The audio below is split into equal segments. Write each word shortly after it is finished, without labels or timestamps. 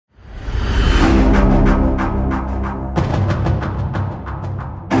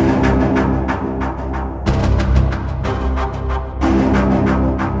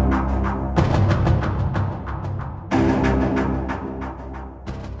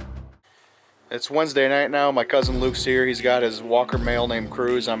It's Wednesday night now. My cousin Luke's here. He's got his walker male named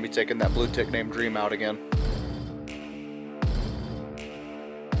Cruz. I'm gonna be taking that Bluetick named Dream out again.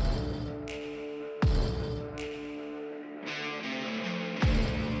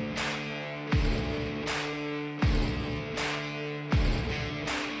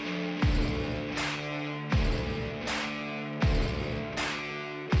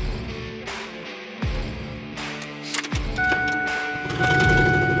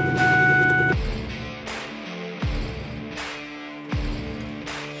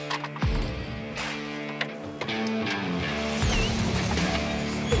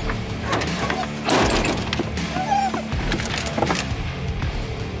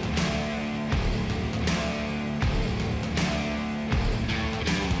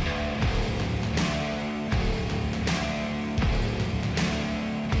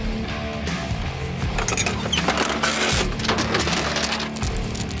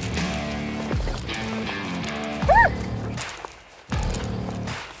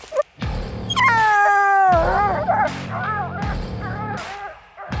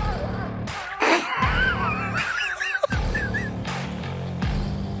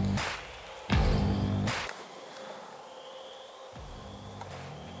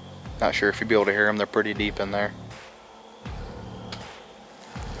 Not sure if you'll be able to hear them, they're pretty deep in there.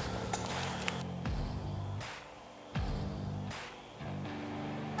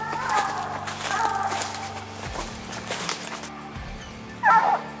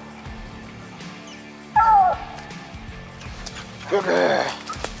 Okay.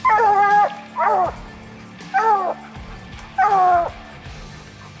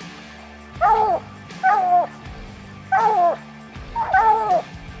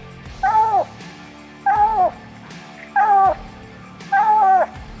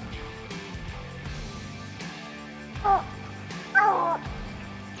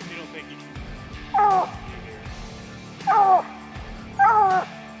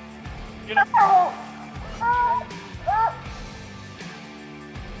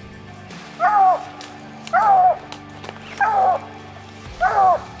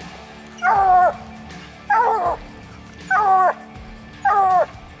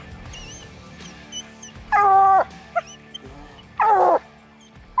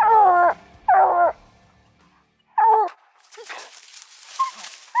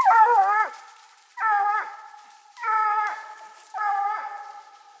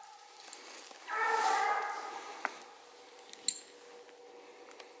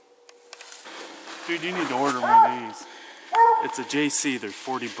 Dude, you need to order one of these. It's a JC, they're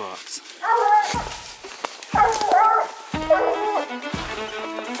 40 bucks.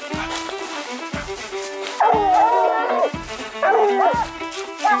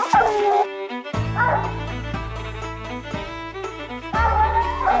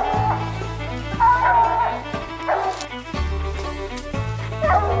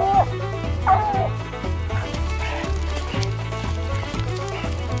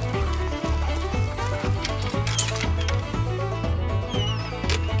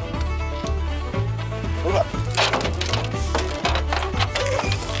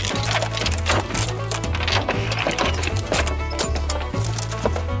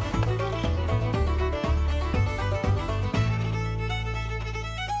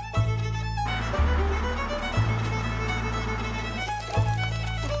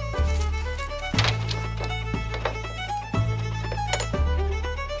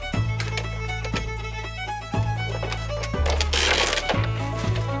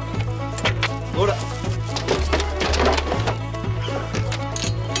 Load up.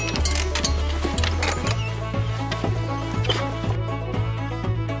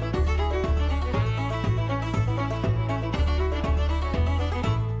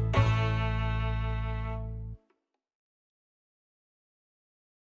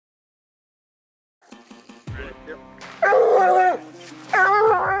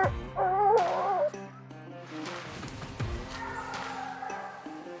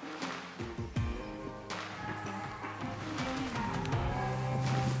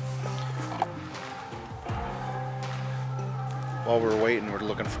 While we're waiting, we're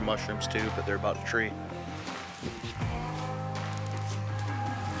looking for mushrooms too, but they're about a tree.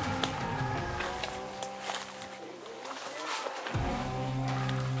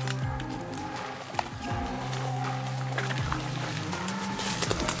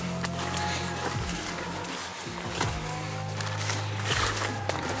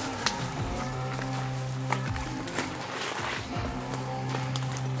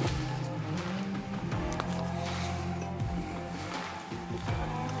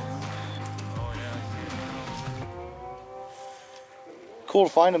 Cool to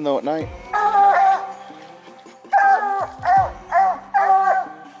find them though at night.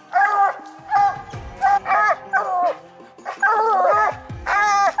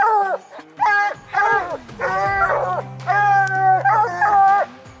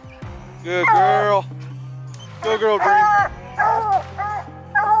 girl, Dream.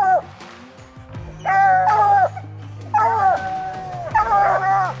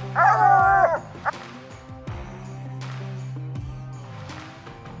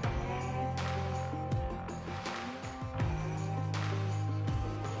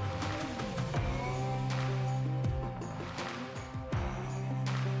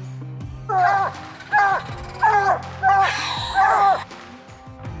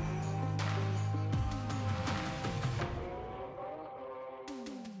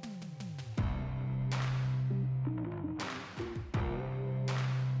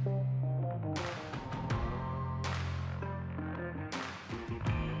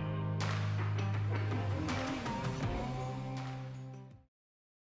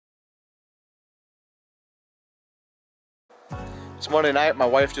 It's Monday night, my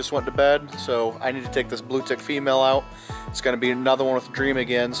wife just went to bed, so I need to take this Bluetick female out. It's going to be another one with Dream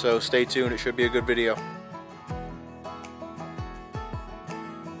again, so stay tuned, it should be a good video.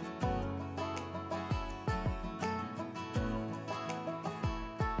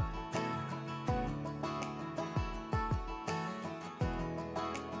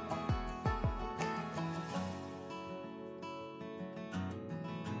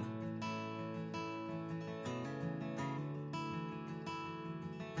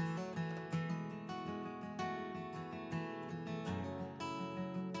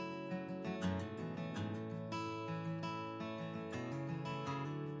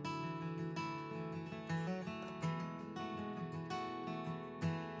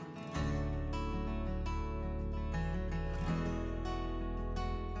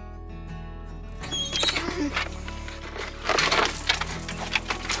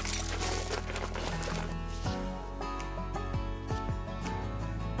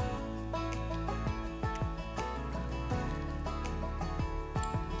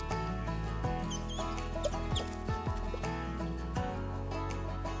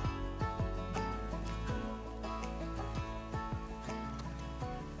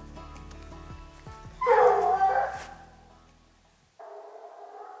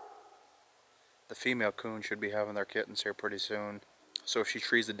 The female coon should be having their kittens here pretty soon. So if she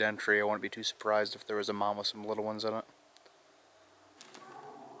trees the den tree, I wouldn't be too surprised if there was a mom with some little ones in it.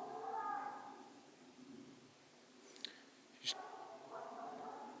 She's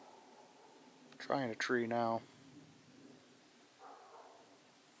trying a tree now.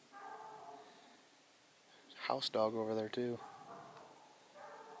 House dog over there too.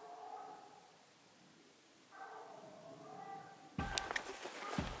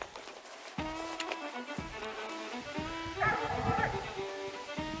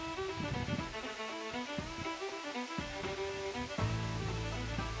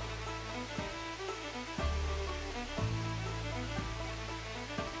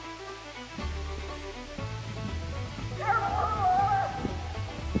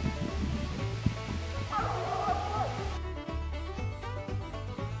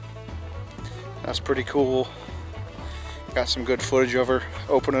 That's pretty cool. Got some good footage of her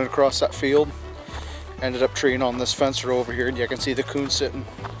opening across that field. Ended up treeing on this fence row over here, and you can see the coon sitting,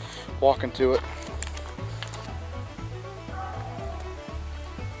 walking to it.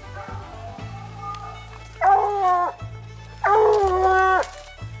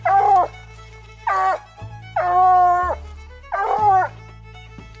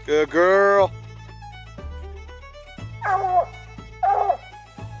 Good girl.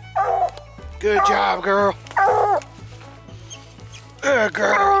 Good job, girl. Good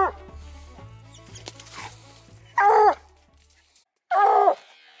girl.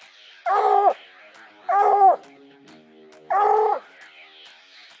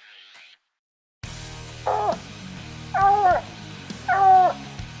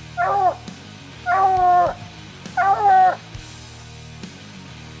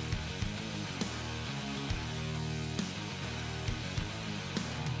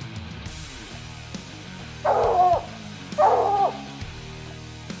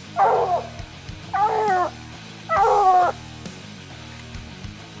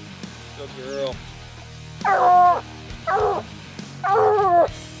 Good girl.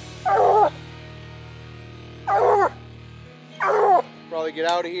 Probably get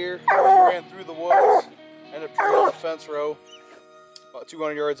out of here. She ran through the woods, ended up treeing on the fence row, about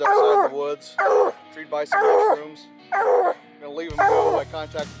 200 yards outside the woods. Treed by some mushrooms. I'm gonna leave them go. I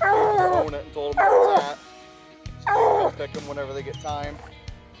contacted the people who own it and told them where it's at, so they can come pick them whenever they get time.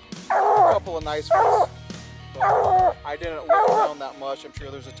 A couple of nice ones, but I didn't look around that much. I'm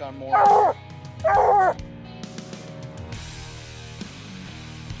sure there's a ton more.